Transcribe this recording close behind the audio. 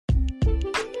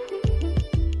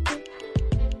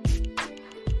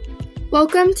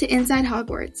Welcome to Inside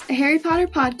Hogwarts, a Harry Potter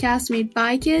podcast made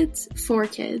by kids for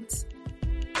kids.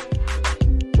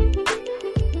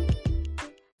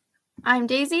 I'm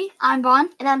Daisy. I'm Vaughn.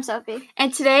 And I'm Sophie.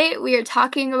 And today we are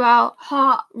talking about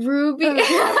Ruby.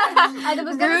 I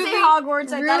was going to say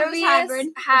Hogwarts. I thought it was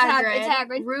Hagrid. It's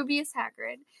Hagrid. Rubeus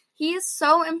Hagrid. He is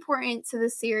so important to the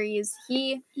series.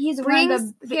 He's a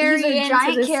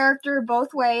giant character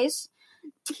both ways.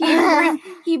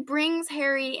 He brings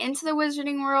Harry into the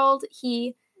wizarding world.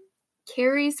 He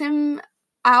carries him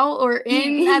out or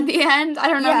in at the end. I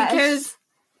don't know. Yes. He cares.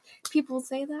 People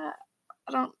say that.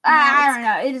 I don't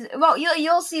know. It is, well,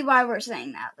 you'll see why we're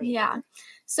saying that later. Yeah.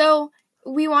 So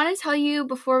we want to tell you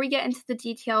before we get into the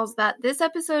details that this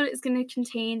episode is going to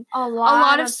contain a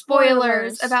lot of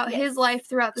spoilers about his life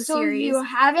throughout the series. So if you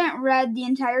haven't read the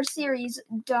entire series,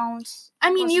 don't.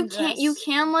 I mean, you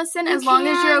can listen as long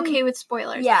as you're okay with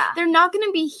spoilers. Yeah. They're not going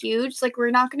to be huge. Like, we're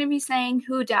not going to be saying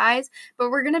who dies, but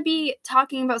we're going to be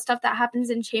talking about stuff that happens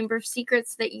in Chamber of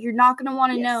Secrets that you're not going to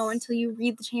want to know until you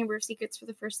read the Chamber of Secrets for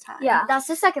the first time. Yeah. That's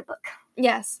the second book.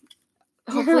 Yes.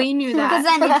 Hopefully you knew that. Because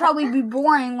then it'd probably be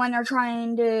boring when they're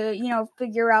trying to,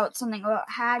 figure out something about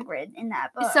Hagrid in that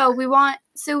book. So we want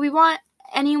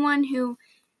anyone who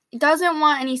doesn't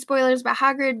want any spoilers about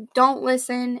Hagrid, don't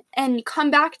listen and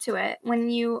come back to it when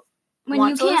you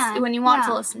want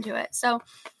to listen to it. So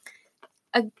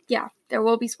there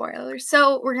will be spoilers.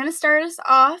 So we're going to start us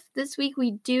off this week.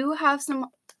 We do have some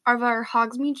of our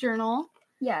Hogsmeade journal.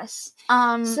 Yes.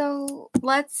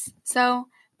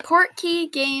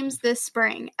 Portkey Games this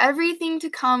spring. Everything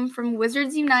to come from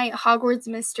Wizards Unite, Hogwarts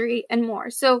Mystery, and more.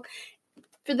 So,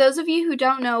 for those of you who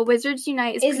don't know, Wizards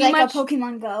Unite is pretty much a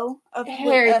Pokemon Go of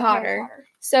Harry Potter.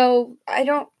 So, I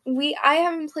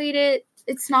haven't played it.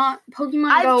 It's not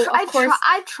Pokemon Go, of course.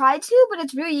 I've tried to, but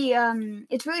it's really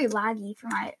laggy for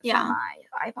my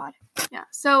iPod. Yeah.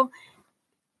 So,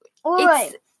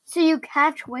 so you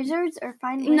catch wizards or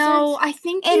find wizards? No, I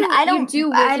think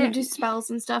you do spells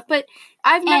and stuff, but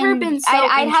I've never been so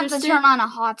I'd interested. have to turn on a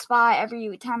hotspot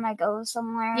every time I go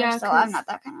somewhere, so I'm not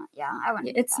that kind of, I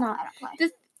wouldn't It's not. I don't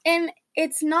play. And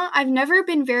it's not, I've never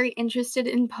been very interested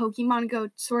in Pokemon Go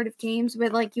sort of games,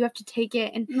 but, you have to take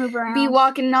it and move around. Be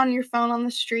walking on your phone on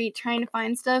the street trying to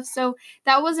find stuff, so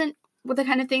that wasn't the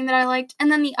kind of thing that I liked.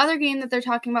 And then the other game that they're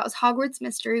talking about is Hogwarts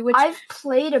Mystery, which I've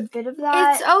played a bit of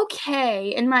that. It's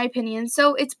okay, in my opinion.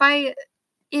 So it's pretty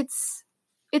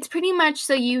much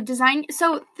so you design.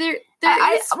 So there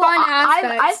is fun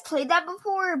aspects. I've played that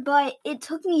before, but it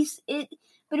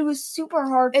was super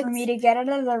hard for me to get out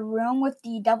of the room with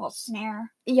the double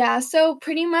snare. Yeah. So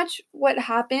pretty much what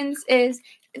happens is,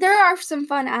 there are some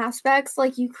fun aspects,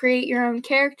 like you create your own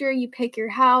character, you pick your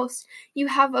house, you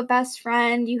have a best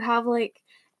friend, you have,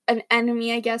 an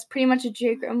enemy, I guess, pretty much a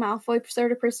Draco Malfoy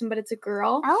sort of person, but it's a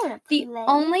girl. The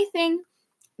only thing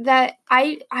that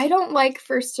I don't like,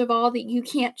 first of all, that you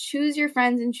can't choose your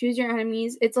friends and choose your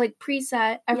enemies. It's,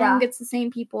 preset. Everyone gets the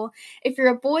same people. If you're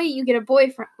a boy, you get a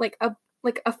boyfriend,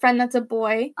 a friend that's a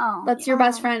boy. That's your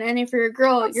best friend. And if you're a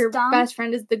girl, your best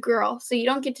friend is the girl. So you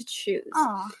don't get to choose.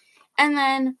 And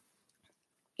then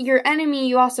your enemy,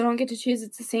 you also don't get to choose.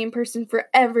 It's the same person for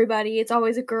everybody. It's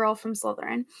always a girl from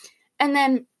Slytherin. And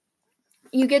then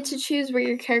you get to choose what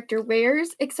your character wears,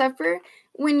 except for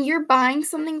when you're buying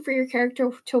something for your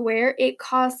character to wear, it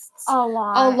costs a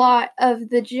lot of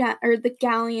the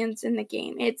galleons in the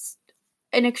game. It's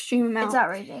an extreme amount. It's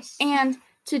outrageous. And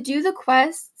to do the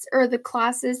quests or the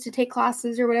classes, to take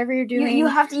classes or whatever you're doing, you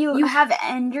have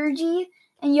energy.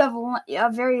 And you have a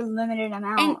very limited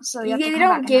amount, and so you have they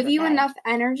don't give you enough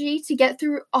energy to get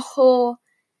through a whole.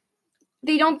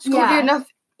 They don't give you enough.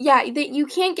 Yeah, you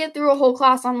can't get through a whole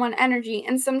class on one energy,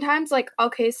 and sometimes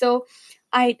so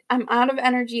I'm out of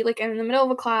energy. I'm in the middle of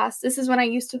a class. This is when I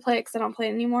used to play it because I don't play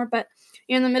it anymore. But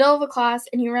you're in the middle of a class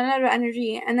and you run out of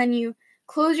energy, and then you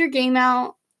close your game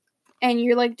out. And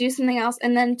you're do something else,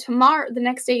 and then the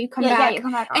next day you come back,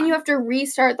 and you have to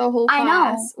restart the whole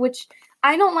class, which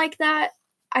I don't like that.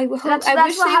 That's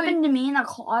what happened to me in the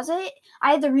closet.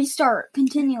 I had to restart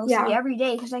continuously every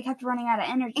day because I kept running out of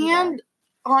energy. And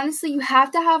honestly, you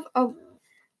have to have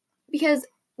because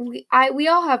we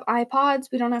all have iPods.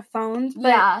 We don't have phones.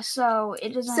 But so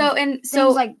it doesn't. So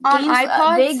on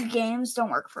iPods, big games don't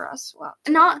work for us well.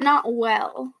 Not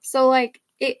well. So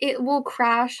it will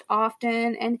crash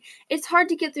often, and it's hard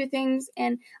to get through things.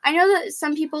 And I know that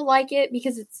some people like it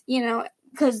because it's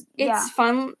because it's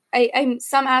fun.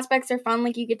 Some aspects are fun,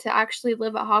 you get to actually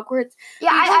live at Hogwarts.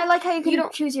 Yeah, I like how you can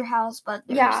choose your house, but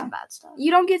there's some bad stuff.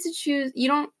 You don't get to choose. You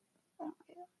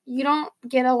don't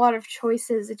get a lot of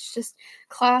choices. It's just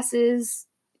classes,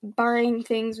 buying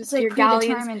things with It's like your galleons.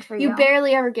 predetermined for you. You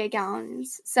barely ever get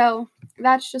galleons. So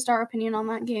that's just our opinion on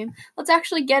that game. Let's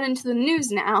actually get into the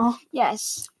news now.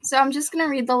 Yes. So I'm just going to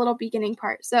read the little beginning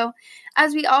part. So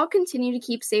as we all continue to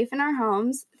keep safe in our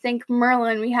homes, thank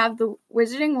Merlin we have the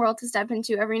Wizarding World to step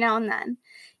into every now and then.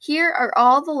 Here are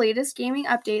all the latest gaming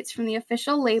updates from the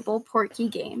official label Portkey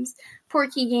Games.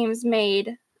 Portkey Games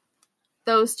made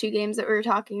those 2 games that we were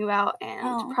talking about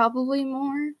and probably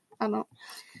more. I don't know.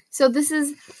 So this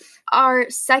is our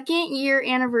 2nd year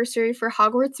anniversary for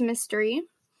Hogwarts Mystery.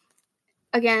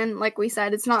 Again, like we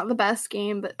said, it's not the best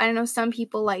game, but I know some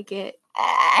people like it.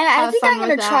 I think I'm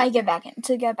going to try to get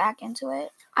back into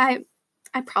it. I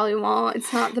probably won't.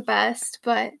 It's not the best,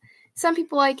 but some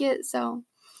people like it, so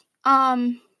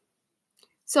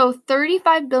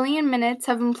 35 billion minutes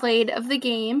have been played of the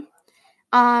game.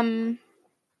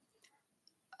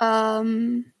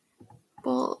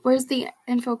 Well, where's the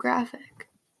infographic?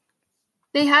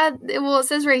 It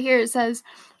says right here, it says,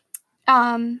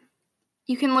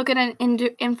 you can look at an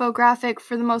infographic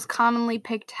for the most commonly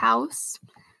picked house.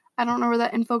 I don't know where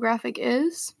that infographic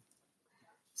is.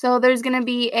 So there's going to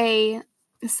be a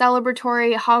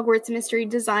celebratory Hogwarts Mystery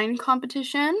Design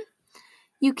Competition.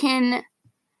 You can,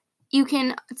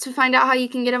 to find out how you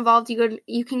can get involved,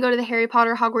 you can go to the Harry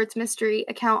Potter Hogwarts Mystery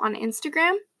account on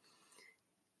Instagram.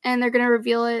 And they're going to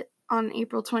reveal it on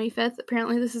April 25th.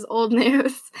 Apparently this is old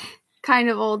news. Kind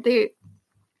of old. They're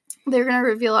going to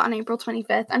reveal it on April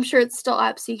 25th. I'm sure it's still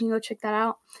up, so you can go check that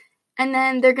out. And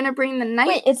then they're going to bring the night...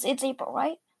 Wait, it's April,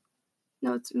 right?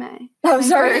 No, it's May. Oh,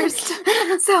 sorry.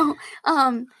 So,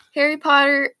 Harry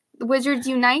Potter Wizards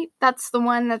Unite, that's the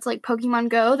one that's like Pokemon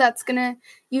Go.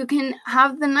 You can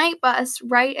have the night bus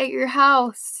right at your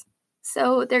house.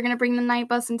 So, they're going to bring the night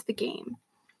bus into the game.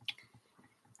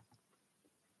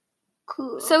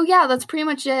 Cool. So, yeah, that's pretty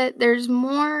much it. There's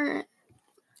more...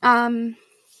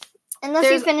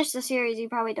 Unless you finish the series, you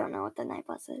probably don't know what the night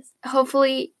bus is.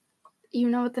 Hopefully, you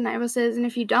know what the night bus is, and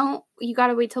if you don't, you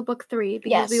gotta wait till book 3,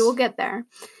 because we will get there.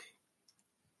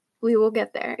 We will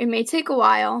get there. It may take a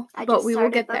while, but we will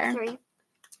get there. 3.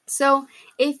 So,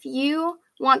 if you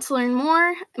want to learn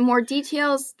more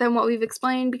details than what we've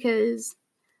explained, because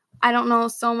I don't know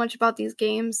so much about these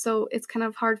games, so it's kind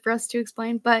of hard for us to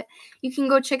explain, but you can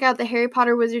go check out the Harry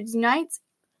Potter Wizards Unites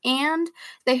and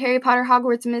the Harry Potter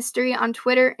Hogwarts Mystery on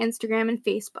Twitter, Instagram, and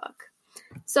Facebook.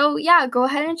 So, yeah, go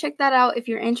ahead and check that out if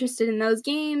you're interested in those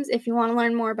games. If you want to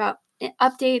learn more about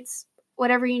updates,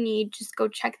 whatever you need, just go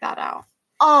check that out.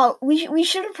 Oh, we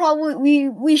should have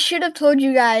we should have told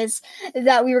you guys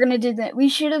that we were going to do that. We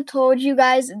should have told you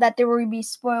guys that there would be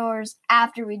spoilers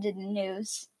after we did the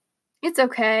news. It's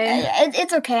okay.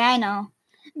 It's okay, I know.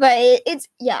 But it's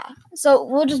so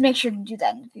we'll just make sure to do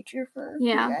that in the future for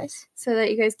you guys. So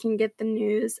that you guys can get the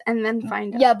news and then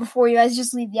find out. Yeah, before you guys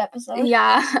just leave the episode.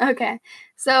 Yeah, okay.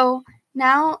 So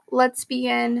now let's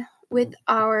begin with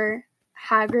our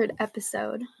Hagrid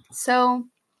episode. So,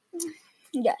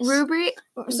 yes. Ruby,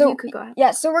 you could go ahead.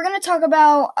 Yeah, so we're going to talk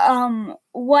about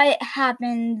what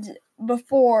happened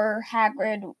before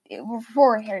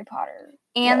Harry Potter.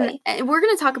 And we're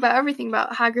going to talk about everything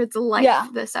about Hagrid's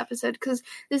life this episode, because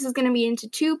this is going to be into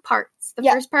 2 parts. The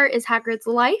first part is Hagrid's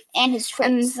life. And his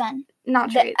traits. Not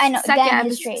traits. I know,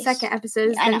 Second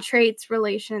episode is then traits,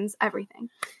 relations, everything.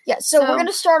 Yeah, so we're going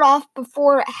to start off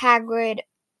before Hagrid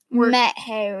met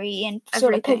Harry and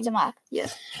sort of picked him up.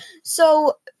 Yes.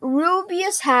 So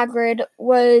Rubeus Hagrid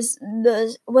was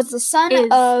the son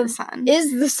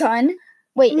Is the son.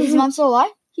 Wait, is mom still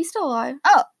alive? He's still alive.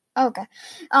 Oh. Okay.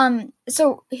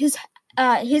 So his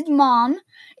mom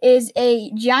is a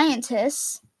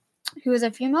giantess who is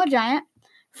a female giant,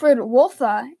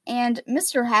 Fridwulfa, and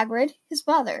Mr. Hagrid, his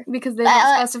father. Because they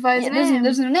don't specify his name.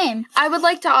 There's no name. I would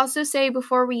like to also say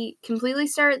before we completely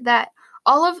start that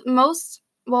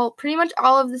pretty much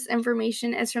all of this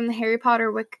information is from the Harry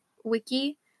Potter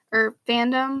wiki or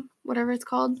fandom, whatever it's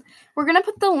called. We're gonna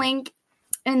put the link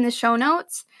in the show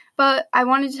notes, but I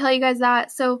wanted to tell you guys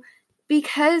that. So,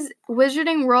 because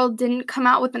Wizarding World didn't come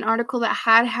out with an article that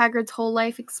had Hagrid's whole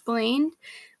life explained,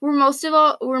 we're mostly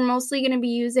going to be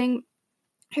using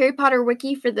Harry Potter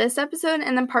Wiki for this episode,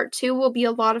 and then part 2 will be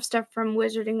a lot of stuff from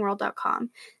wizardingworld.com.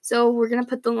 So we're going to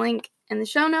put the link in the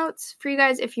show notes for you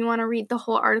guys if you want to read the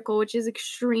whole article, which is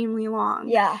extremely long.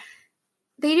 Yeah.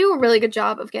 They do a really good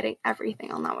job of getting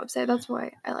everything on that website. That's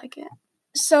why I like it.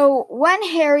 So when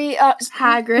Hagrid,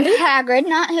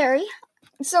 not Harry.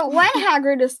 So when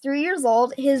Hagrid was 3 years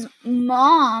old, his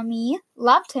mommy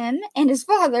left him and his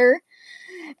father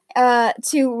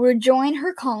to rejoin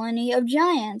her colony of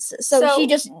giants. So she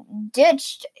just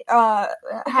ditched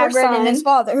Hagrid and his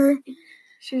father.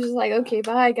 She was like, okay,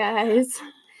 bye, guys.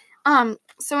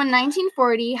 So in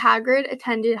 1940, Hagrid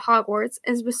attended Hogwarts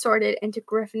and was sorted into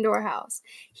Gryffindor House.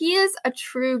 He is a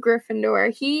true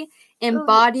Gryffindor. He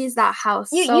embodies that house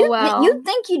so well. You'd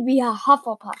think you'd be a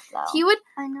Hufflepuff, though. He would,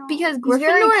 I know. because He's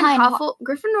very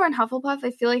Gryffindor and Hufflepuff, I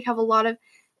feel like, have a lot of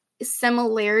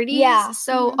similarities. Yeah.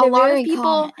 So They're a lot of very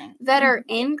people common. that are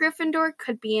in Gryffindor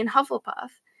could be in Hufflepuff.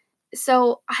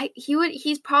 So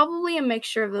he's probably a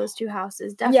mixture of those two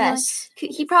houses. Definitely. Yes.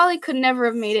 He probably could never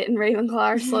have made it in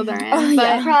Ravenclaw or Slytherin. Oh,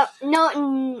 but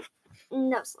yeah.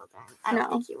 No Slytherin. I don't No.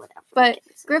 think he would have. But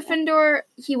Gryffindor,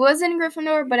 he was in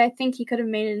Gryffindor, but I think he could have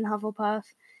made it in Hufflepuff.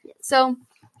 Yes. So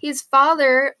his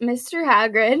father, Mr.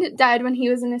 Hagrid, died when he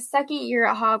was in his second year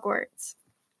at Hogwarts.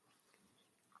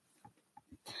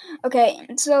 Okay,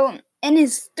 so in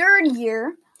his third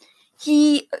year,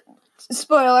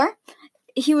 spoiler,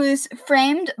 he was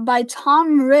framed by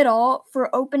Tom Riddle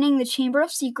for opening the Chamber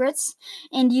of Secrets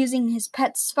and using his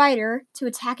pet spider to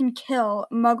attack and kill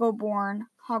Muggle-born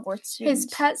Hogwarts students.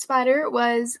 His pet spider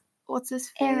was, what's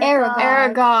his name? Aragog.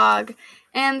 Aragog.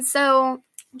 And so,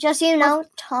 just so you know,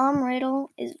 Tom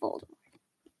Riddle is Voldemort.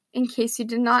 in case you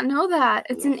did not know that,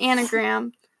 it's an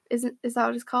anagram. Is that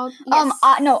what it's called? Yes.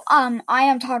 I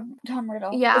am Tom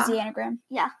Riddle. Yeah. Is the anagram.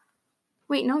 Yeah.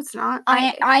 Wait, no, it's not.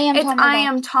 I am It's Tom Riddle. I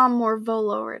am Tom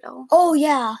Morvolo Riddle. Oh,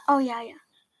 yeah. Oh yeah.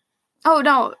 Oh,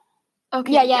 no.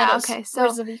 Okay. Yeah, it is. Okay.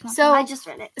 Where's the V come So I just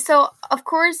read it. So, of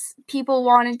course, people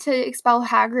wanted to expel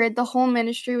Hagrid. The whole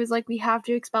ministry was like, we have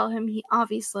to expel him. He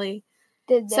obviously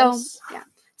did this. So, yeah.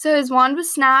 So his wand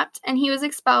was snapped, and he was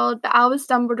expelled, but Albus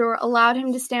Dumbledore allowed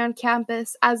him to stay on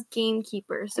campus as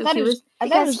gamekeeper. So I thought it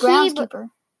was groundskeeper.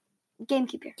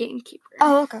 Gamekeeper. Gamekeeper.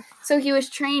 Oh, okay. So he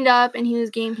was trained up, and he was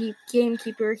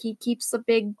gamekeeper. He keeps the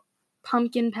big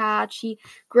pumpkin patch. He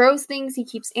grows things. He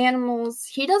keeps animals.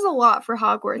 He does a lot for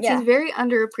Hogwarts. Yeah. He's very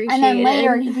underappreciated. And then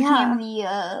later he became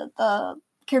Yeah. the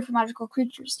Care for Magical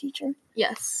Creatures teacher.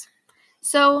 Yes.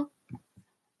 So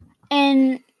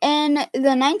In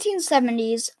the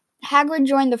 1970s, Hagrid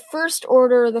joined the First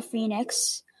Order of the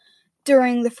Phoenix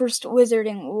during the First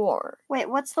Wizarding War. Wait,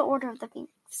 what's the Order of the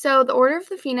Phoenix? So, the Order of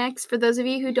the Phoenix, for those of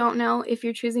you who don't know, if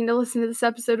you're choosing to listen to this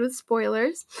episode with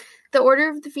spoilers, the Order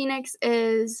of the Phoenix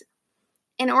is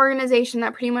an organization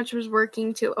that pretty much was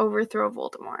working to overthrow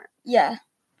Voldemort. Yeah.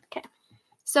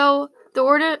 So, the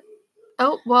Order...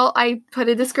 Oh, well, I put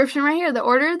a description right here. The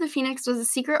Order of the Phoenix was a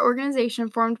secret organization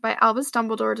formed by Albus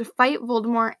Dumbledore to fight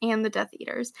Voldemort and the Death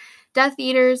Eaters. Death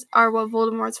Eaters are what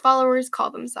Voldemort's followers call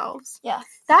themselves. Yeah.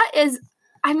 That is...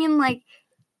 I mean, like...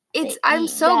 I'm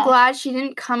so Yeah. glad she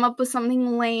didn't come up with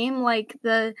something lame like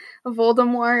the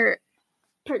Voldemort.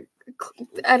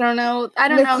 I don't know.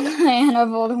 The Clan of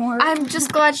Voldemort. I'm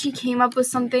just glad she came up with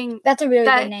something That's a really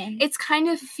that good name. it's kind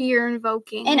of fear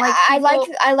invoking. And like I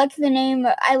people- like the name.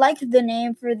 I like the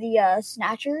name for the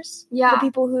Snatchers. Yeah. The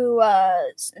people who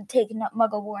take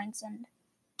Muggle-borns and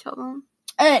kill them.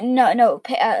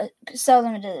 sell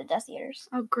them to the Death Eaters.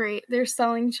 Oh, great! They're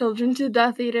selling children to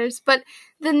Death Eaters, but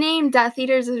the name Death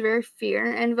Eaters is very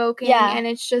fear invoking. Yeah. And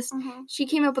it's just she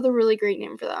came up with a really great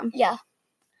name for them. Yeah.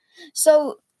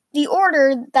 So the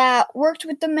order that worked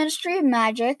with the Ministry of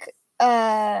Magic,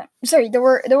 the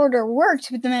order worked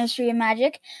with the Ministry of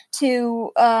Magic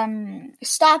to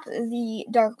stop the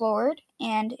Dark Lord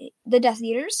and the Death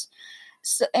Eaters.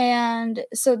 So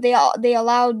they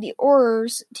allowed the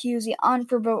Aurors to use the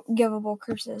unforgivable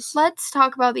curses. Let's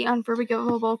talk about the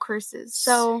unforgivable curses.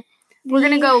 So we're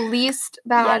gonna go least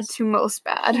bad Yes. to most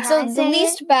bad. Yeah. So I the say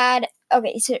least bad.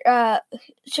 Okay, so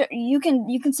you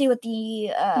can see what the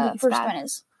Least first bad. one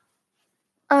is.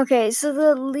 Okay, so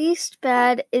the least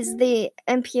bad is the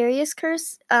Imperius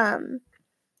Curse.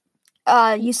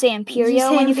 You say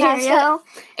Imperio when you cast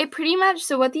it. It pretty much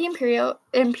what the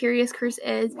Imperious Curse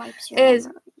is Wipes your is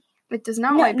memory. it does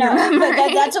not No, wipe your but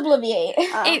memory. that's Obliviate.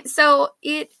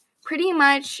 It pretty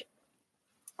much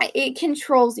it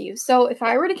controls you. So if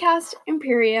I were to cast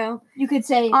Imperio You could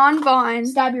say on Vaughn,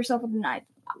 stab yourself with a knife.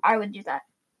 I would do that.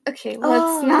 okay,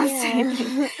 let's not say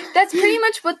that. That's pretty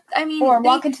much what I mean. Or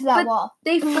walk into that but wall.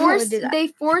 They I would forced do that. they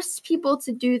forced people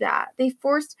to do that. They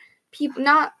forced people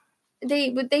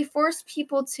they forced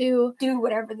people to Do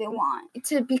whatever they want.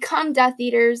 become Death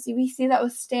Eaters. We see that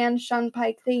with Stan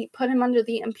Shunpike. They put him under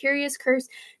the Imperious Curse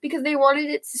because they wanted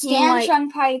it to seem Stan like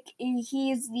Shunpike,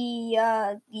 he's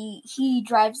he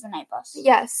drives the night bus.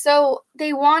 yes. So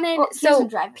they wanted Well, he doesn't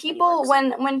drive it, but he people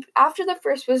works when after the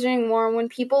first Wizarding War, when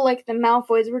people like the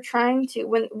Malfoys were trying to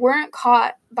weren't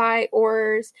caught by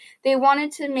Aurors, they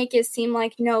wanted to make it seem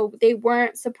like no, they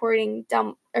weren't supporting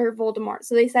Voldemort.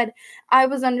 So they said I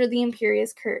was under the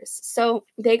Imperious Curse. So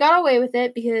they got away with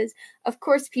it because of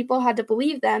course people had to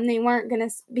believe them. They weren't gonna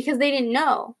because they didn't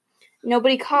know.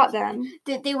 Nobody caught them.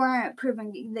 They weren't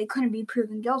proven. They couldn't be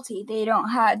proven guilty. They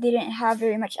didn't have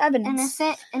very much evidence.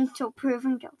 Innocent until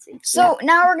proven guilty. So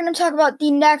now we're going to talk about the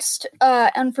next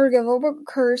unforgivable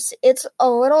curse. It's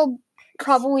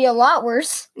probably a lot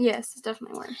worse. Yes, it's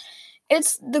definitely worse.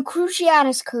 It's the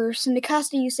Cruciatus curse. In the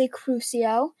Casta, you say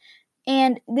Crucio,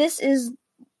 and this is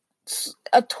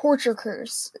a torture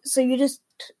curse. So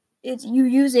you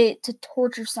use it to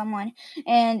torture someone,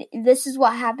 and this is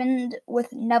what happened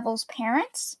with Neville's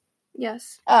parents.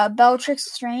 Yes.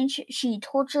 Bellatrix Strange. She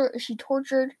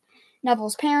tortured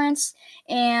Neville's parents,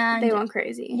 and they went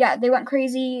crazy. Yeah, they went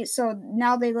crazy. So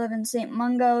now they live in St.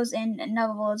 Mungo's, and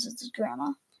Neville is his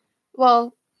grandma.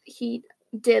 Well, he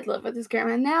did live with his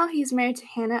grandma. Now he's married to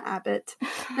Hannah Abbott.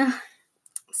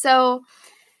 So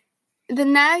the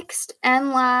next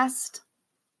and last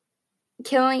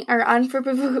killing or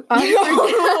unforgivable curse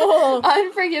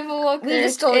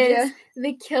is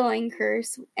the killing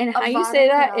curse, and how you say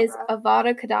that is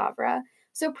Avada Kedavra.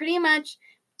 So pretty much,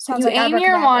 you aim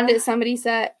your wand at somebody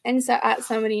at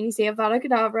somebody, and you say Avada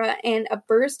Kedavra, and a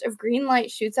burst of green light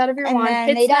shoots out of your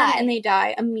wand, hits them, and they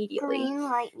die immediately.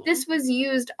 This was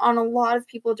used on a lot of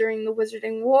people during the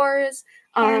Wizarding Wars.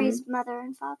 Harry's mother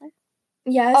and father.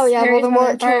 Yes. Oh yeah,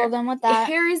 Voldemort killed them with that.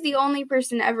 Harry's the only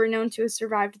person ever known to have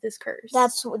survived this curse.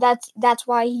 That's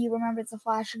why he remembers the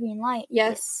flash of green light.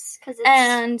 Yes, because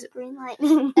it's green light,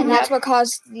 and that's what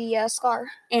caused the scar.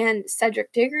 And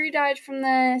Cedric Diggory died from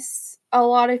this. A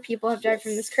lot of people have died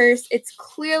from this curse. It's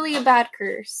clearly a bad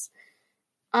curse.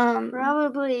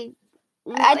 Probably.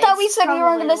 I thought we said we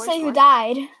weren't going to say who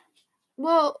died.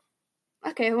 Well,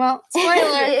 okay. Well,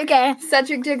 spoiler. Okay,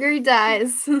 Cedric Diggory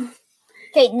dies.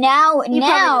 Okay, now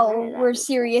we're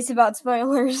serious about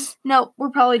spoilers. No, we're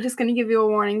probably just going to give you a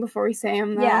warning before we say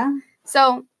them, though. Yeah.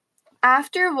 So,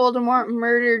 after Voldemort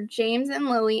murdered James and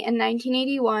Lily in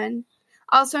 1981,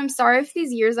 also, I'm sorry if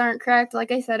these years aren't correct.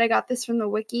 Like I said, I got this from the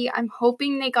wiki. I'm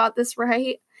hoping they got this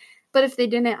right, but if they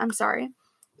didn't, I'm sorry.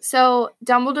 So,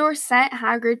 Dumbledore sent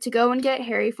Hagrid to go and get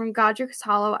Harry from Godric's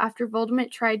Hollow after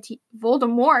Voldemort tried to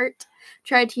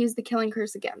use the killing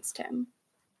curse against him.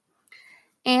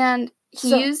 And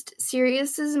he used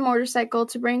Sirius's motorcycle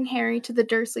to bring Harry to the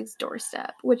Dursleys'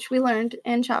 doorstep, which we learned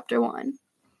in Chapter 1.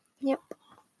 Yep.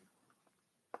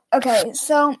 Okay,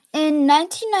 so in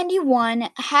 1991,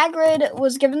 Hagrid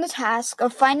was given the task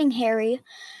of finding Harry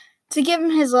to give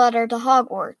him his letter to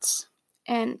Hogwarts.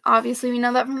 And obviously we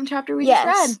know that from the chapter we just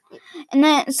read. And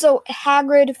then, so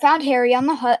Hagrid found Harry on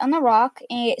the hut on the rock,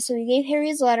 and so he gave Harry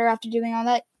his letter after doing all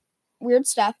that weird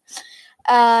stuff.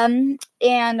 And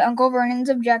Uncle Vernon's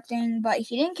objecting, but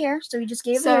he didn't care, so he just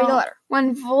gave Harry the letter.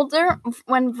 When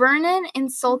Vernon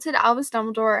insulted Albus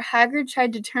Dumbledore, Hagrid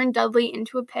tried to turn Dudley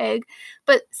into a pig,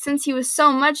 but since he was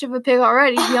so much of a pig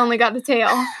already, he only got a tail.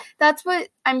 That's what,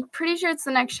 I'm pretty sure it's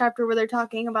the next chapter where they're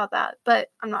talking about that, but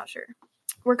I'm not sure.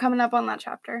 We're coming up on that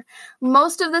chapter.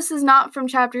 Most of this is not from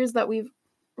chapters that we've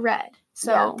read,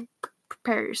 so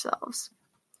prepare yourselves.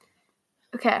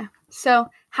 Okay, so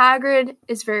Hagrid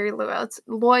is very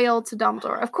loyal to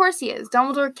Dumbledore. Of course he is.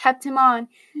 Dumbledore kept him on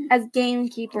as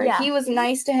gamekeeper. Yeah. He was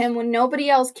nice to him when nobody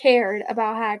else cared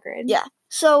about Hagrid. Yeah.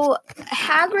 So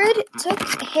Hagrid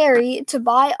took Harry to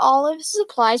buy all of his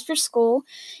supplies for school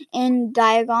in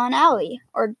Diagon Alley,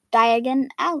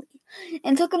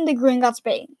 and took him to Gringotts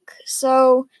Bank.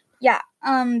 So, yeah,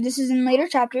 this is in later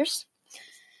chapters.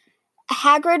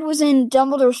 Hagrid was in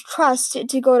Dumbledore's trust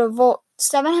to go to Vault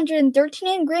 713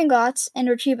 in Gringotts and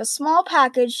retrieve a small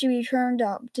package to be returned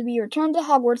to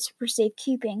Hogwarts for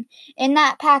safekeeping. In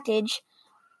that package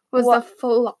was the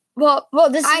full. Well,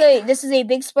 this is a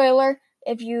big spoiler.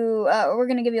 If you, we're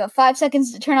gonna give you 5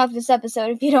 seconds to turn off this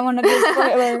episode if you don't want to be a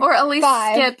spoiler. Or at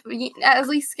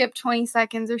least skip 20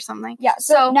 seconds or something. Yeah.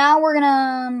 So now we're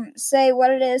gonna say what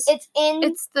it is. It's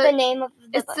the name of the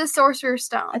book. The Sorcerer's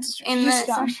Stone.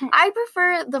 I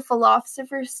prefer the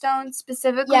Philosopher's Stone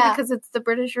specifically because it's the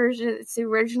British version. It's the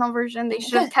original version. They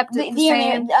should have kept it the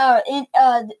same.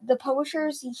 The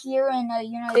publishers here in the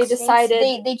United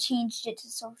States, they changed it to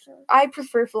Sorcerer. I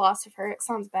prefer Philosopher. It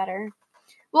sounds better.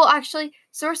 Well, actually,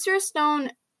 Sorcerer's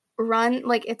Stone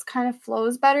it kind of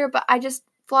flows better, but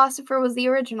Philosopher was the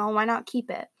original. Why not keep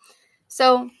it?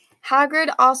 So,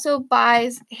 Hagrid also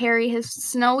buys Harry his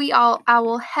snowy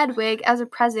owl Hedwig as a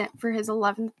present for his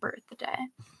 11th birthday.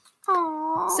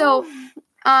 Aww. So,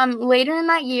 later in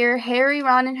that year, Harry,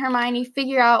 Ron, and Hermione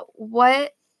figure out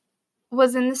what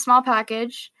was in the small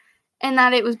package, and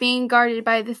that it was being guarded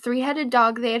by the 3-headed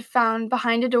dog they had found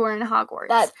behind a door in Hogwarts.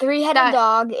 That 3-headed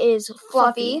dog is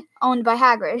Fluffy, owned by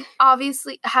Hagrid.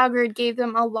 Obviously, Hagrid gave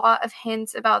them a lot of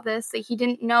hints about this. He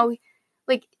didn't know,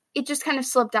 it just kind of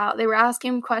slipped out. They were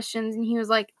asking him questions, and he was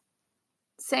like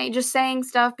saying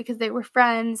stuff because they were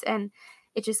friends, and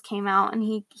it just came out, and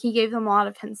he gave them a lot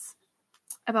of hints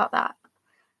about that.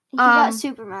 He got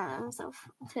super mad at himself,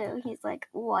 too. He's like,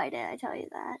 why did I tell you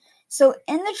that? So,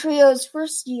 in the trio's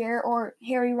first year, or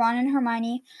Harry, Ron, and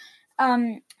Hermione,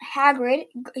 Hagrid,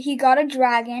 he got a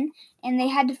dragon, and they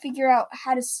had to figure out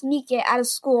how to sneak it out of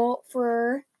school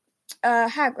for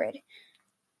Hagrid.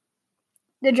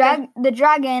 The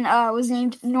dragon was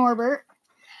named Norbert,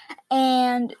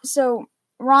 and so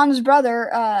Ron's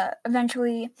brother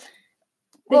eventually...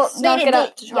 They snuck it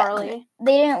up to Charlie. Yeah,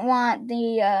 they didn't want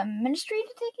the ministry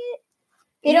to take it.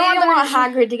 They didn't want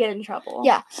Hagrid to get in trouble.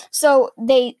 Yeah, so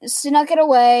they snuck it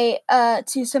away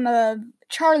to some of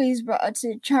Charlie's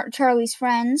Charlie's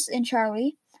friends and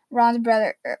Charlie, Ron's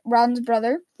brother.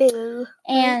 Bill.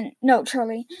 And no,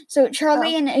 Charlie. So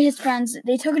Charlie and his friends,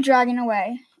 they took a dragon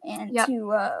away and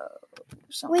to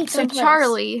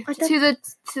Charlie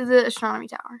to the astronomy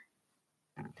tower.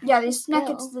 Yeah, they snuck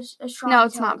it to the astronomy tower. No,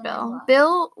 it's not Bill.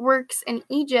 Bill works in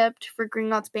Egypt for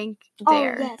Gringotts Bank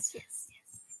there. Oh, yes.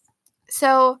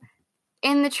 So,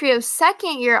 in the trio's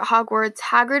second year at Hogwarts,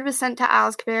 Hagrid was sent to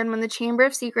Azkaban when the Chamber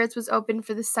of Secrets was opened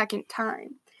for the second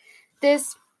time.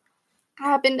 This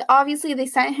happened, obviously, they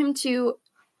sent him to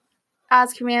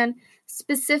Azkaban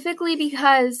specifically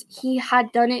because he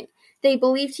had done it. They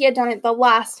believed he had done it the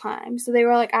last time. So they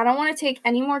were like, I don't want to take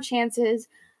any more chances.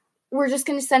 We're just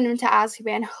going to send him to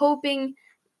Azkaban,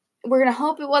 we're going to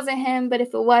hope it wasn't him, but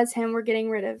if it was him, we're getting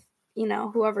rid of,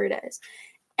 whoever it is.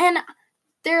 And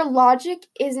their logic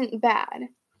isn't bad.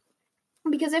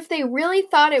 Because if they really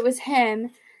thought it was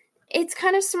him, it's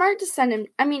kind of smart to send him.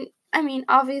 I mean,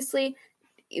 obviously,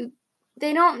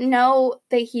 they don't know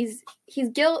that he's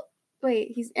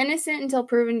innocent until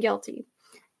proven guilty.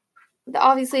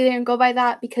 Obviously, they didn't go by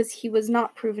that because he was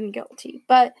not proven guilty.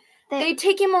 But they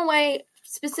take him away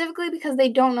specifically because they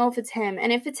don't know if it's him.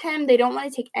 And if it's him, they don't want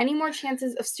to take any more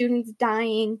chances of students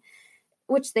dying,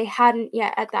 which they hadn't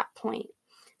yet at that point.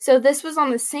 So this was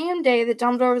on the same day that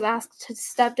Dumbledore was asked to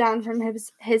step down from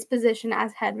his position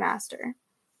as headmaster.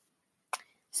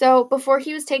 So before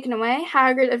he was taken away,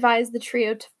 Hagrid advised the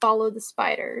trio to follow the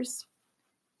spiders.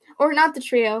 Or not the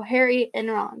trio, Harry and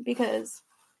Ron, because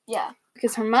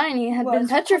Hermione had been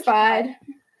petrified.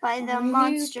 By the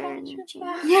monster in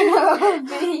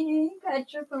the being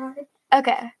petrified.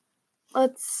 Okay.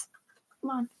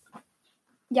 Come on.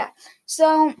 Yeah.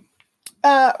 So,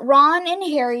 Ron and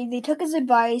Harry, they took his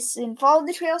advice and followed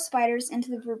the trail of spiders into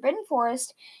the Forbidden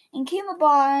Forest and came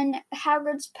upon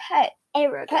Hagrid's pet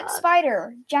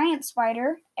spider, giant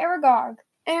spider, Aragog.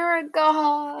 Hagrid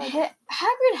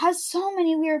has so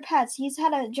many weird pets. He's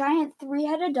had a giant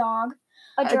 3-headed dog.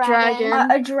 A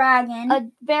dragon.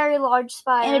 A very large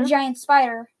spider. And a giant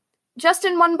spider. Just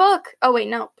in one book. Oh, wait,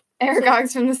 no.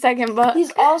 Aragog's from the second book.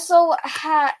 He's also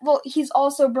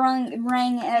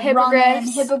rang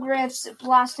hippogriffs,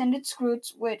 blast-ended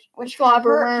scroots, which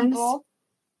flobberworms.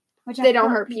 They don't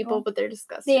hurt people, but they're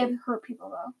disgusting. They have hurt people,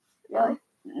 though. Really?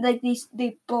 Like,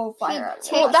 they blow fire out of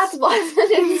it. Well, that's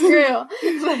blast-ended screw.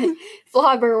 But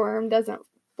flobberworm doesn't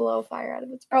blow fire out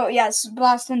of its Oh, yes,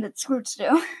 blast-ended scroots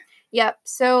do. Yep,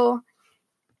 so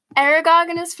Aragog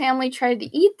and his family tried to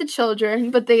eat the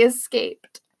children, but they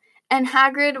escaped. And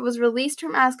Hagrid was released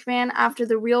from Azkaban after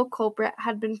the real culprit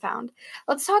had been found.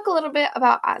 Let's talk a little bit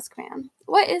about Azkaban.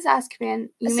 What is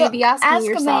Azkaban? You may be asking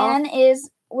yourself. Azkaban is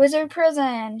wizard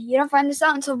prison. You don't find this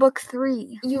out until book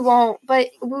 3. You won't, but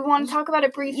we want to talk about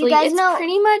it briefly. You guys know,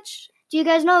 pretty much... Do you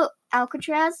guys know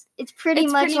Alcatraz? It's pretty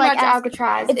much like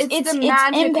Alcatraz. It's the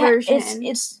magic version.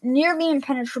 It's nearly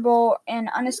impenetrable and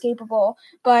unescapable,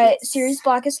 but Sirius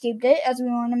Black escaped it, as we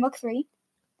learned in book 3.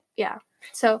 Yeah.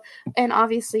 So, and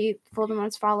obviously,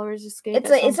 Voldemort's followers escaped.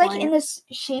 It's like in this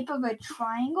shape of a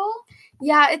triangle.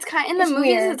 Yeah, it's kind in the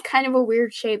movies. Weird. It's kind of a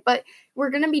weird shape, but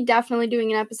we're gonna be definitely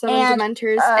doing an episode on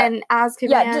Dementors and Azkaban.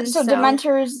 Yeah, so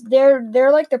Dementors,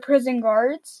 they're like the prison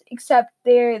guards, except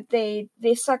they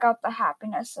suck out the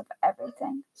happiness of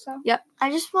everything. So yep. I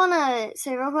just want to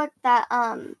say real quick that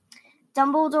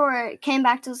Dumbledore came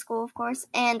back to the school, of course,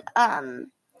 and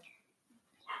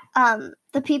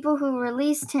the people who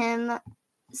released him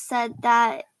said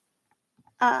that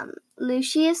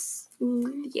Lucius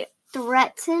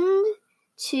threatened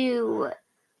to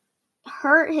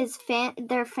hurt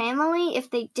their family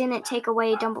if they didn't take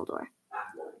away Dumbledore.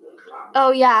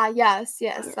 Oh yeah, yes,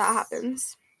 that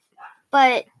happens.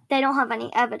 But they don't have any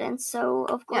evidence, so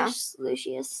of course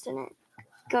Lucius didn't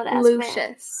go to Azkaban.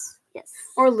 Lucius. Yes.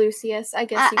 Or Lucius, I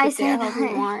guess you could say it however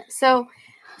you want.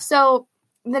 So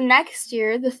the next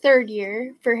year, the third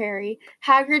year for Harry,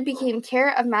 Hagrid became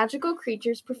Care of Magical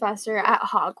Creatures professor at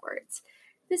Hogwarts.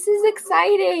 This is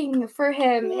exciting for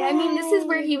him. Yay. I mean, this is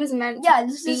where he was meant to be. Yeah,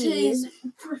 this is his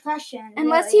profession.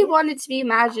 Unless he wanted to be a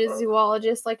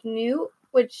Magizoologist like Newt,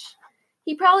 which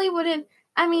he probably would have.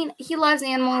 I mean, he loves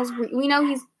animals. We know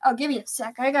he's... Oh, give me a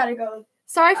sec. I gotta go.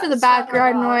 Sorry for the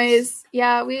background noise.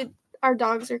 Yeah, our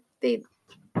dogs are...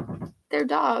 They're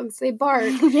dogs. They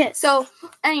bark. Yes. So,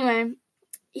 anyway,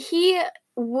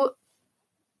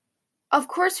 of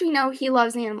course we know he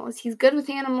loves animals. He's good with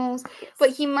animals, but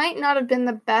he might not have been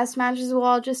the best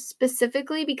Magizoologist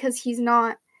specifically because he's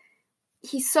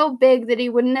so big that he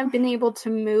wouldn't have been able to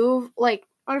move, like,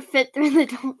 or fit through the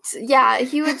door. Yeah,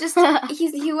 he would just,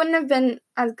 he wouldn't have been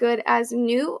as good as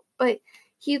Newt, but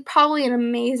he's probably an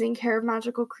amazing Care of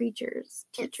Magical Creatures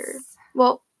teacher. Yes.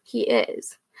 Well, he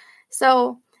is.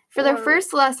 So, for their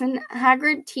first lesson,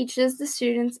 Hagrid teaches the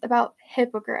students about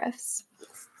hippogriffs.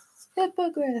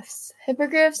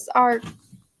 Hippogriffs are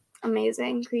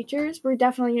amazing creatures. We're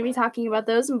definitely going to be talking about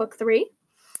those in book 3.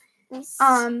 Yes.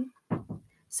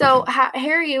 So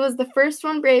Harry was the first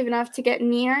one brave enough to get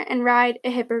near and ride a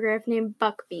hippogriff named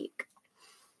Buckbeak.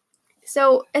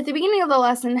 So at the beginning of the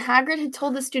lesson, Hagrid had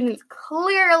told the students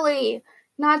clearly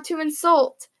not to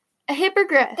insult a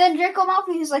hippogriff. Then Draco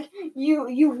Malfoy is like, you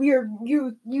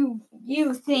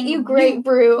think you great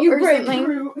brew you or great something.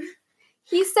 Brew.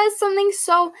 He says something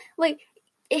so, like,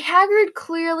 Hagrid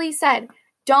clearly said,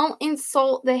 don't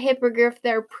insult the hippogriff,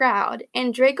 they're proud.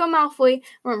 And Draco Malfoy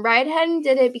went right ahead and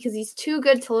did it because he's too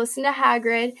good to listen to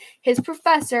Hagrid, his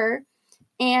professor,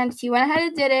 and he went ahead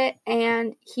and did it,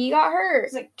 and he got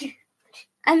hurt.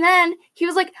 And then he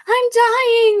was like, I'm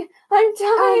dying!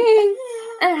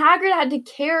 And Hagrid had to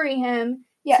carry him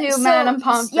to Madame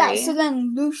Pomfrey. Yeah, so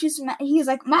then Lucius, he's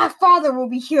like, my father will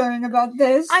be hearing about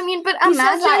this. I mean, but he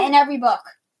imagine... says that in every book.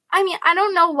 I mean, I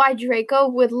don't know why Draco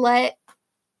would let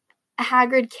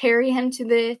Hagrid carry him to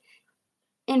the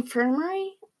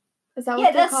infirmary. Is that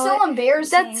what they that's call so it?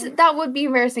 embarrassing. That would be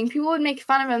embarrassing. People would make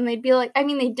fun of him. They'd be like, I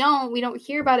mean, we don't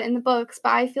hear about it in the books,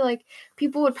 but I feel like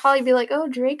people would probably be like, oh,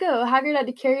 Draco, Hagrid had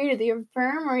to carry you to the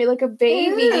infirmary like a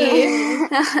baby.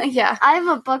 Yeah. I have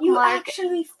a bookmark. You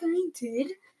actually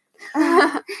fainted.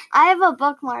 I have a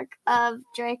bookmark of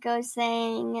Draco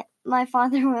saying, my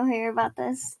father will hear about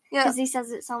this. Because he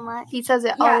says it so much. He says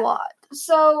it a lot.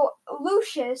 So,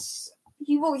 Lucius,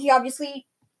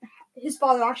 his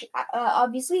father actually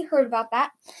obviously heard about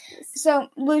that. So,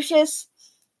 Lucius,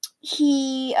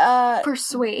 he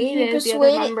persuaded the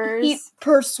other members. He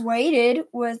persuaded,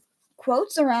 with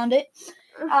quotes around it,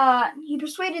 he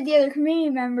persuaded the other community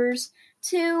members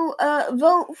to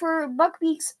vote for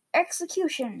Buckbeak's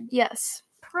execution. Yes.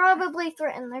 Probably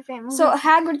threatened their family. So,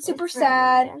 Hagrid's super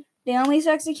sad. They almost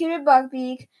executed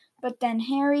Buckbeak. But then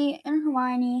Harry and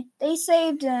Hermione, they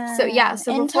saved him. So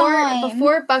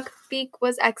before Buckbeak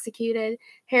was executed,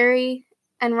 Harry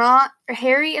and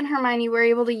Hermione were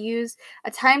able to use a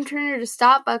time turner to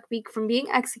stop Buckbeak from being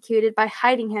executed by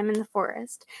hiding him in the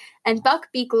forest. And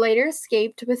Buckbeak later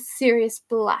escaped with Sirius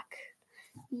Black.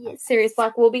 Yes. Sirius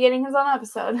Black will be getting his own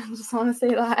episode. I just want to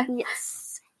say that. Yes.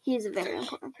 He's a very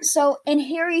important person. So, in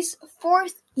Harry's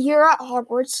 4th year at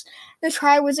Hogwarts, the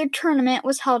Triwizard Tournament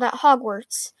was held at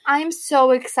Hogwarts. I'm so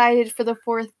excited for the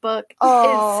 4th book.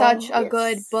 Oh, it's such a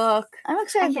good book. I'm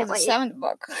excited for the 7th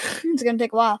book. It's going to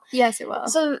take a while. Yes, it will.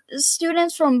 So,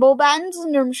 students from Beauxbatons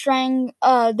and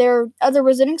Durmstrang, their other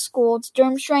wizarding schools,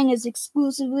 Durmstrang is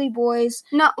exclusively boys.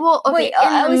 In the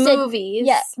movies.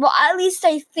 Well, at least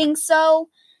I think so.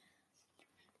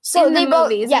 So in they the both,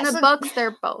 movies. In the books,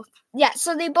 they're both. Yeah,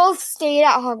 so they both stayed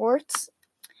at Hogwarts.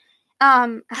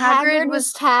 Hagrid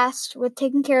was tasked with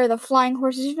taking care of the flying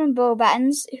horses from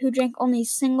Beauxbatons, who drank only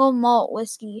single malt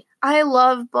whiskey. I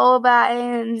love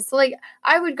Beauxbatons. Like,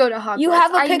 I would go to Hogwarts. You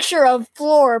have a picture of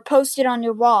Fleur posted on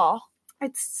your wall.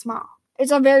 It's small.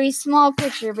 It's a very small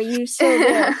picture, but you still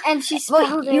do. And she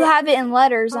spelled it. You have it in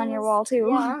letters on your wall, too.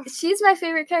 Yeah. She's my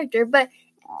favorite character, but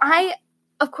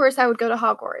of course, I would go to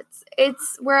Hogwarts.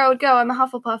 It's where I would go. I'm a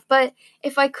Hufflepuff. But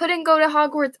if I couldn't go to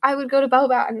Hogwarts, I would go to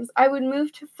Beauxbatons. I would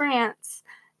move to France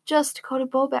just to go to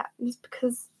Beauxbatons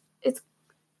because it's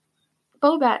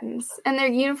Beauxbatons. And their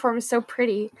uniform is so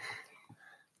pretty.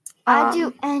 I'd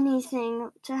do anything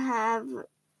to have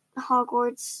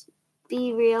Hogwarts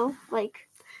be real. Like,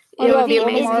 it would be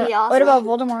amazing. Awesome. What about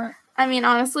Voldemort? I mean,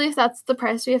 honestly, if that's the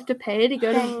price we have to pay to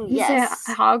go to yes.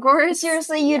 Hogwarts.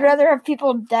 Seriously, you'd rather have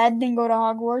people dead than go to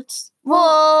Hogwarts?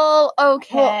 Well,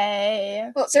 okay.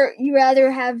 Well, sir, you'd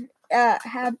rather have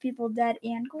have people dead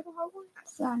and go to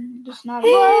Hogwarts. I'm just not.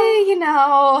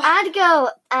 I'd go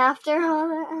after all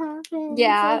that happens.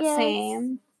 Yeah,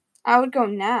 same. I would go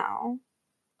now.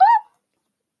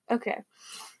 Okay,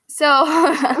 so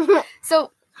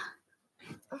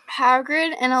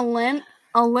Hagrid and Olymp,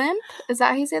 is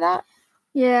that how you say that?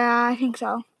 Yeah, I think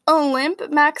so.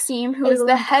 Olymp Maxime, who is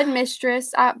the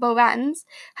headmistress at Beauxbatons,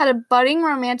 had a budding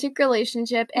romantic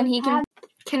relationship, and he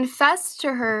confessed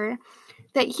to her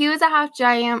that he was a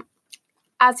half-giant,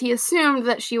 as he assumed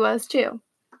that she was too.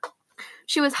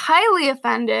 She was highly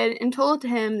offended and told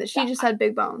him that she just had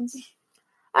big bones.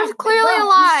 That's clearly a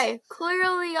lie.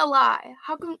 Clearly a lie.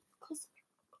 How come?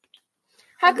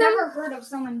 I've never heard of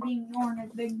someone being born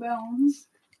with big bones.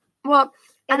 Well,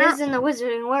 it is in the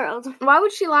wizarding world. Why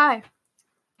would she lie?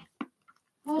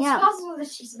 Well, it's possible that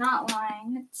she's not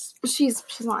lying. She's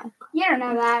lying. You don't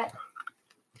know that.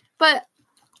 But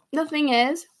the thing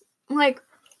is, like,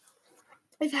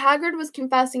 if Hagrid was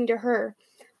confessing to her,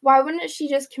 why wouldn't she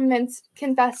just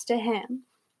confess to him?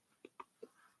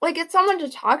 Like, it's someone to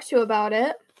talk to about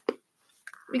it.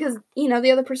 Because,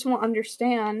 the other person will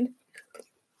understand.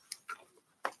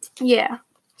 Yeah.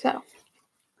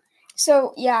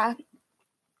 So, yeah.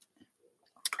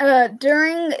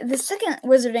 During the Second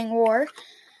Wizarding War,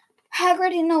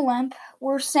 Hagrid and Olymp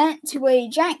were sent to a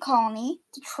giant colony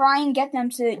to try and get them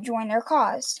to join their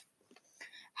cause.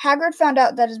 Hagrid found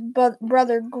out that his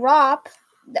brother Grop,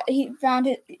 that he found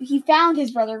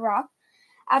his brother Grop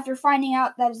after finding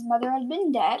out that his mother had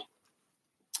been dead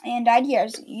and died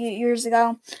years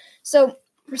ago. So,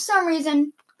 for some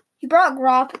reason, he took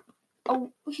Grop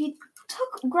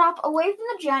away from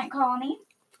the giant colony,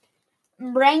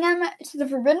 bring him to the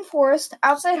Forbidden Forest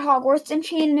outside Hogwarts, and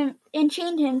chained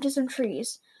him to some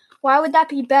trees. Why would that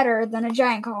be better than a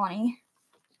giant colony?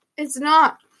 It's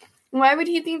not. Why would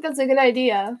he think that's a good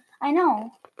idea? I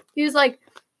know. He was like,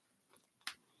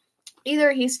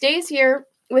 either he stays here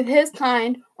with his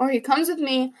kind, or he comes with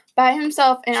me by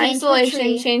himself in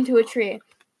isolation, chained to a tree.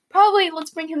 Probably,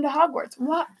 let's bring him to Hogwarts.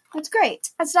 What? That's great.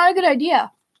 That's not a good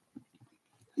idea.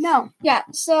 No. Yeah,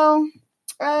 so,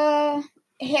 Hagrid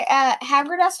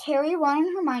asked Harry, Ron,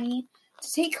 and Hermione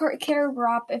to take care of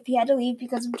Grop if he had to leave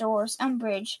because of Dolores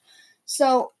Umbridge.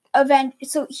 So Grop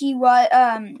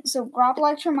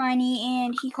liked Hermione,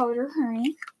 and he called her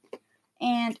Hermione.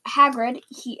 And Hagrid,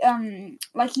 he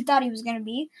thought he was gonna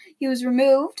be, he was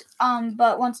removed.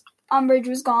 But once Umbridge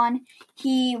was gone,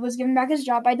 he was given back his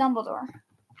job by Dumbledore.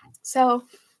 So,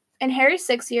 in Harry's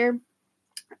 6th year,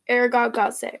 Aragog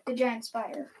got sick. The giant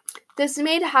spider. This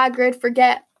made Hagrid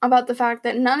forget about the fact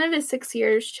that none of his 6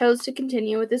 years chose to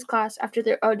continue with his class after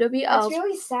their OWLs. That's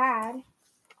really sad.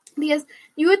 Because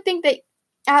you would think that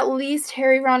at least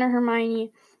Harry, Ron, or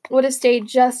Hermione would have stayed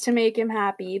just to make him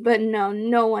happy, but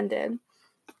no one did.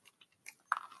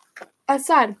 That's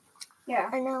sad. Yeah.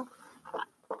 I know.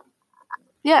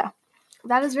 Yeah.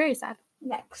 That is very sad.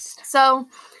 Next. So,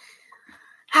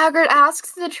 Hagrid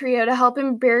asks the trio to help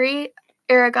him bury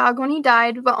Aragog when he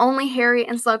died, but only Harry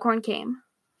and Slughorn came.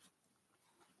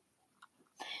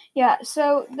 Yeah,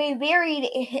 so they buried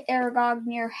Aragog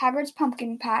near Hagrid's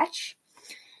pumpkin patch.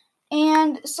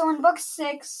 And so in book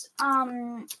 6,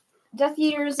 Death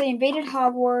Eaters, they invaded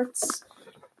Hogwarts.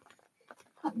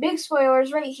 Big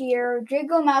spoilers right here.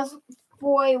 Draco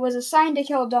Malfoy was assigned to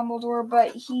kill Dumbledore,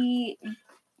 but he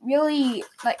really,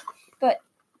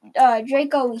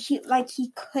 Draco,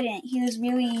 he couldn't. He was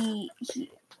really,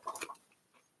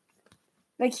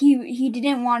 he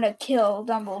didn't want to kill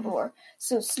Dumbledore.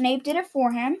 So Snape did it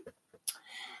for him.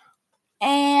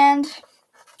 And,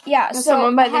 yeah, so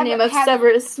someone by the name of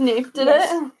Severus Snape did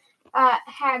it.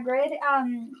 Hagrid,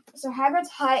 so Hagrid's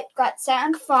hut got set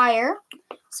on fire.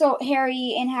 So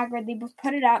Harry and Hagrid, they both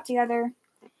put it out together.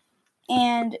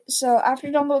 And so after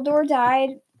Dumbledore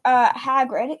died,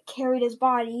 Hagrid carried his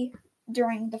body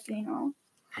during the funeral.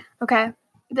 Okay,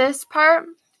 this part,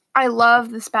 I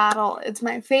love this battle. It's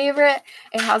my favorite.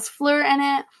 It has Fleur in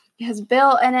it. It has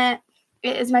Bill in it.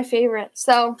 It is my favorite.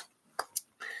 So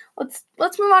let's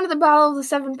move on to the Battle of the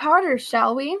Seven Potters,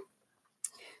 shall we?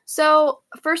 So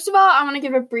first of all, I want to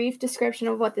give a brief description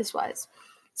of what this was.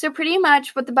 So pretty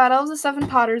much what the Battle of the Seven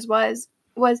Potters was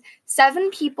 7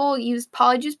 people used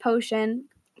Polyjuice Potion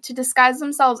to disguise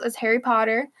themselves as Harry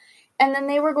Potter, and then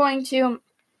they were going to,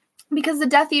 because the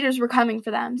Death Eaters were coming for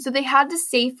them, so they had to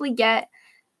safely get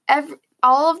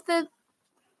all of the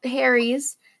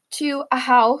Harrys to a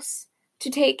house to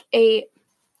take a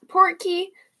portkey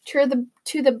to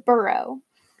the burrow.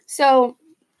 So,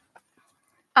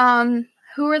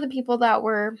 who were the people that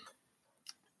were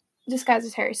disguised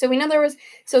as Harry? So we know there was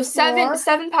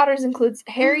seven Potters includes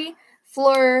Harry,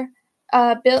 Fleur,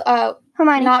 Bill,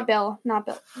 Hermione. Not Bill. Ron.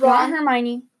 Not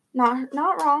Hermione. Not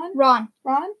Ron.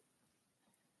 Ron.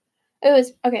 It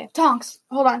was, okay. Tonks.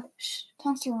 Hold on. Shh.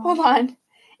 Tonks to Ron. Hold on.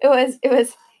 It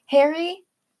was Harry,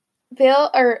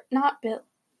 Bill, or not Bill.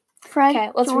 Fred.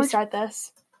 Okay, let's George. restart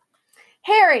this.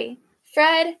 Harry,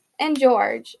 Fred, and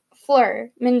George,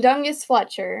 Fleur, Mundungus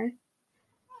Fletcher.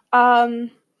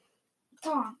 Tonks.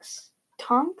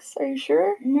 Tonks? Are you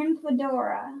sure?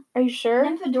 Nymphadora. Are you sure?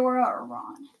 Nymphadora or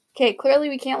Ron. Okay, clearly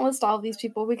we can't list all of these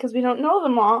people because we don't know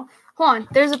them all. Hold on,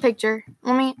 there's a picture.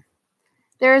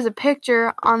 There is a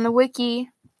picture on the wiki,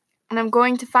 and I'm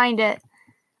going to find it.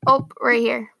 Oh, right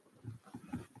here.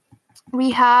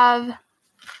 We have...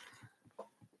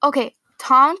 Okay,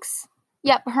 Tonks.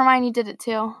 Yep, Hermione did it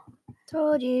too.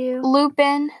 Told you.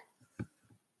 Lupin.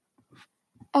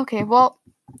 Okay, well,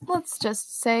 let's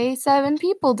just say 7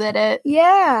 people did it.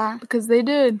 Yeah. Because they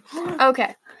did.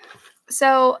 Okay.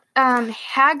 So,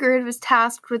 Hagrid was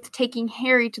tasked with taking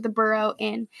Harry to the Burrow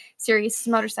in Sirius's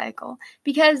motorcycle.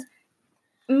 Because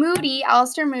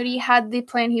Alistair Moody, had the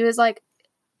plan. He was like,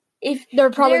 if they're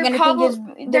probably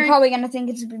gonna think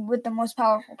it's with the most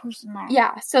powerful person there.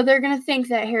 Yeah, so they're gonna think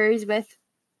that Harry's with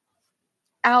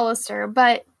Alistair,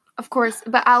 but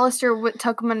Alistair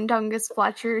took Mundungus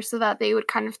Fletcher so that they would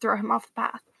kind of throw him off the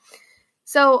path.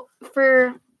 So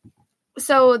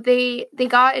they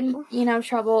got in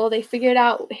trouble. They figured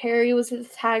out Harry was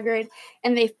with Hagrid,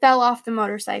 and they fell off the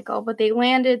motorcycle. But they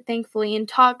landed, thankfully, in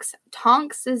Tonks'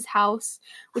 house,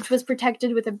 which was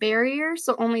protected with a barrier,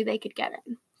 so only they could get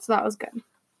in. So that was good.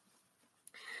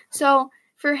 So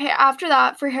after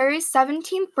that, for Harry's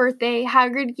 17th birthday,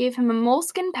 Hagrid gave him a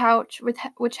moleskin pouch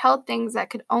which held things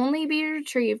that could only be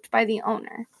retrieved by the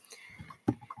owner.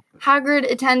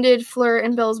 Hagrid attended Fleur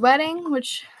and Bill's wedding,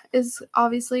 which is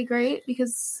obviously great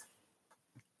because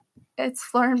it's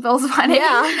Fleur and Bill's wedding.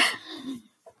 Yeah.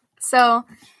 So,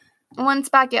 once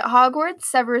back at Hogwarts,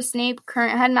 Severus Snape,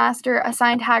 current headmaster,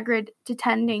 assigned Hagrid to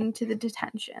tending to the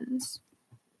detentions.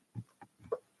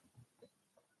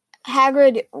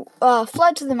 Hagrid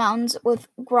fled to the mountains with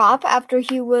Grop after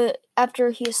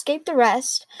he escaped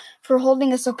arrest for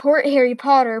holding a support Harry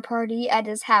Potter party at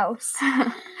his house.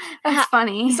 That's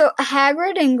funny. So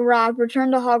Hagrid and Grop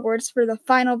returned to Hogwarts for the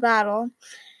final battle.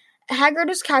 Hagrid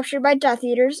was captured by Death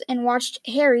Eaters and watched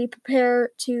Harry prepare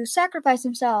to sacrifice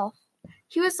himself.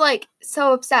 He was like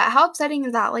so upset. How upsetting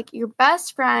is that? Like your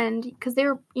best friend, because they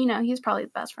were, he was probably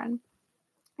the best friend.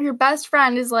 Your best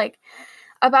friend is like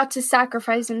about to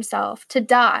sacrifice himself to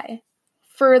die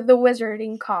for the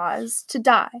wizarding cause, to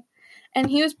die.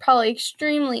 And he was probably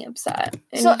extremely upset.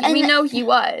 And we know he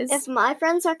was. If my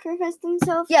friend sacrificed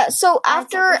himself... Yeah, so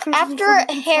after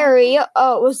Harry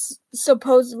was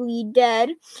supposedly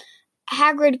dead,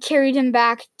 Hagrid carried him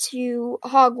back to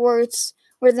Hogwarts,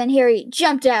 where then Harry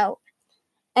jumped out.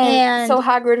 And so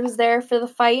Hagrid was there for the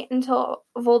fight until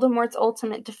Voldemort's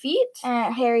ultimate defeat.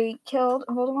 And Harry killed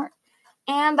Voldemort.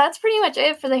 And that's pretty much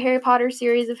it for the Harry Potter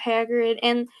series of Hagrid.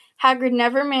 And Hagrid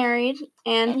never married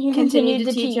and he continued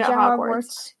to teach at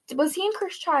Hogwarts. Was he in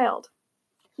Cursed Child?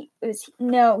 He was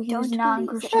not in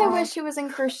Cursed Child. I wish he was in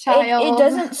Cursed Child. It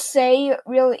doesn't say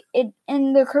really.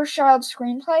 In the Cursed Child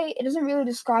screenplay, it doesn't really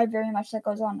describe very much that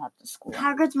goes on at the school.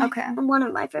 Hagrid's one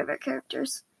of my favorite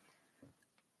characters.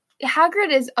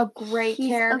 Hagrid is a great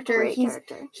character.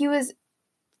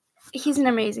 He's an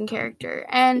amazing character.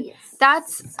 And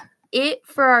that's it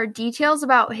for our details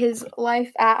about his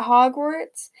life at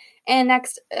Hogwarts. And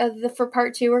next, for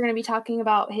part 2, we're going to be talking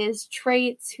about his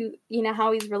traits,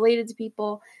 how he's related to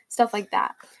people, stuff like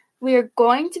that. We are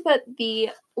going to put the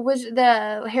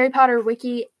Harry Potter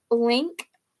wiki link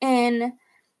in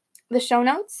the show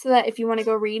notes so that if you want to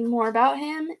go read more about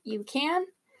him, you can.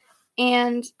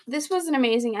 And this was an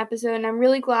amazing episode, and I'm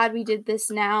really glad we did this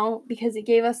now because it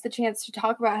gave us the chance to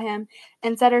talk about him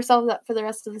and set ourselves up for the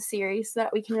rest of the series so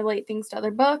that we can relate things to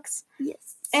other books.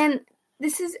 Yes. And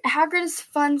Hagrid's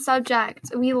fun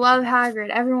subject. We love Hagrid.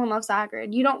 Everyone loves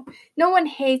Hagrid. No one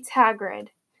hates Hagrid.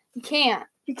 You can't.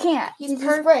 He's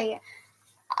perfect.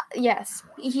 Yes.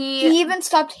 He even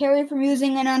stopped Harry from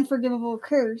using an unforgivable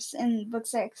curse in book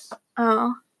 6.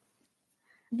 Oh.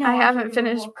 No, I haven't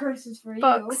finished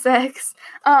book 6.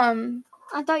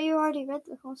 I thought you already read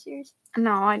the whole series.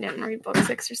 No, I didn't read book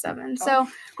 6 or 7. So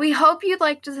we hope you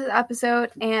liked this episode.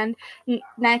 And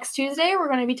next Tuesday, we're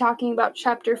going to be talking about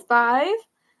Chapter 5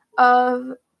 of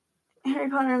Harry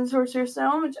Potter and the Sorcerer's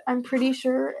Stone, which I'm pretty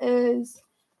sure is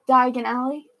Diagon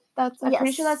Alley. I'm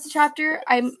pretty sure that's the chapter.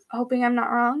 I'm hoping I'm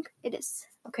not wrong. It is.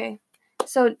 Okay.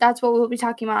 So that's what we'll be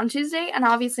talking about on Tuesday. And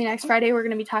obviously next Friday, we're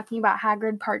going to be talking about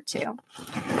Hagrid Part 2.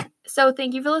 So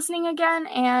thank you for listening again,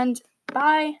 and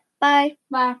bye. Bye.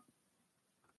 Bye.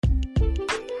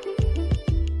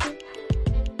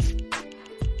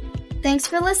 Thanks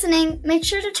for listening. Make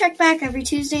sure to check back every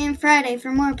Tuesday and Friday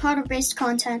for more Potter-based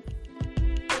content.